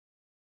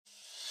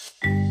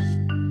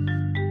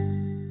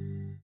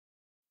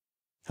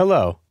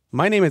Hello,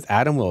 my name is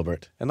Adam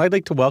Wilbert, and I'd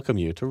like to welcome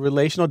you to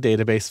Relational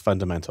Database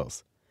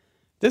Fundamentals.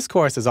 This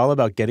course is all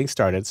about getting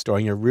started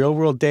storing your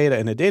real-world data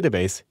in a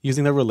database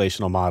using the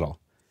relational model.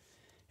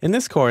 In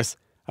this course,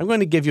 I'm going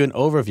to give you an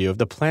overview of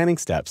the planning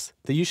steps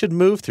that you should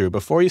move through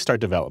before you start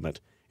development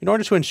in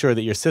order to ensure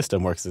that your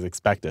system works as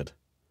expected.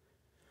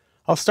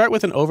 I'll start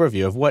with an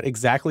overview of what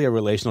exactly a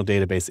relational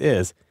database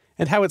is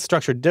and how its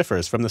structure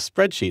differs from the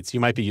spreadsheets you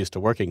might be used to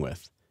working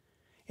with.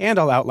 And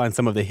I'll outline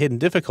some of the hidden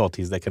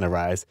difficulties that can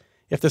arise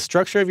if the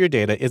structure of your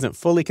data isn't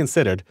fully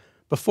considered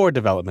before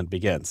development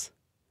begins.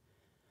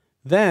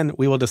 Then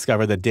we will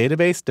discover the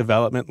database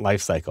development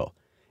lifecycle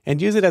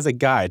and use it as a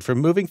guide for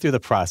moving through the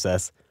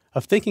process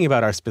of thinking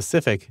about our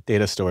specific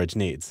data storage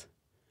needs.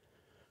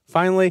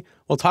 Finally,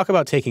 we'll talk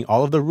about taking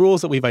all of the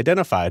rules that we've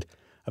identified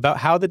about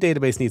how the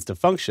database needs to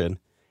function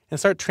and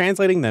start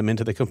translating them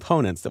into the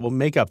components that will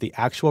make up the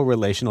actual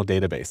relational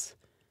database.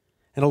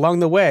 And along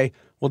the way,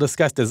 we'll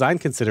discuss design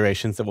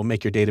considerations that will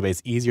make your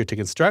database easier to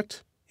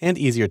construct and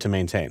easier to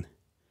maintain.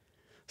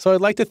 So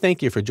I'd like to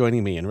thank you for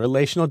joining me in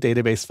Relational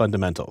Database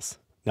Fundamentals.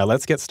 Now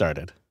let's get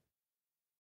started.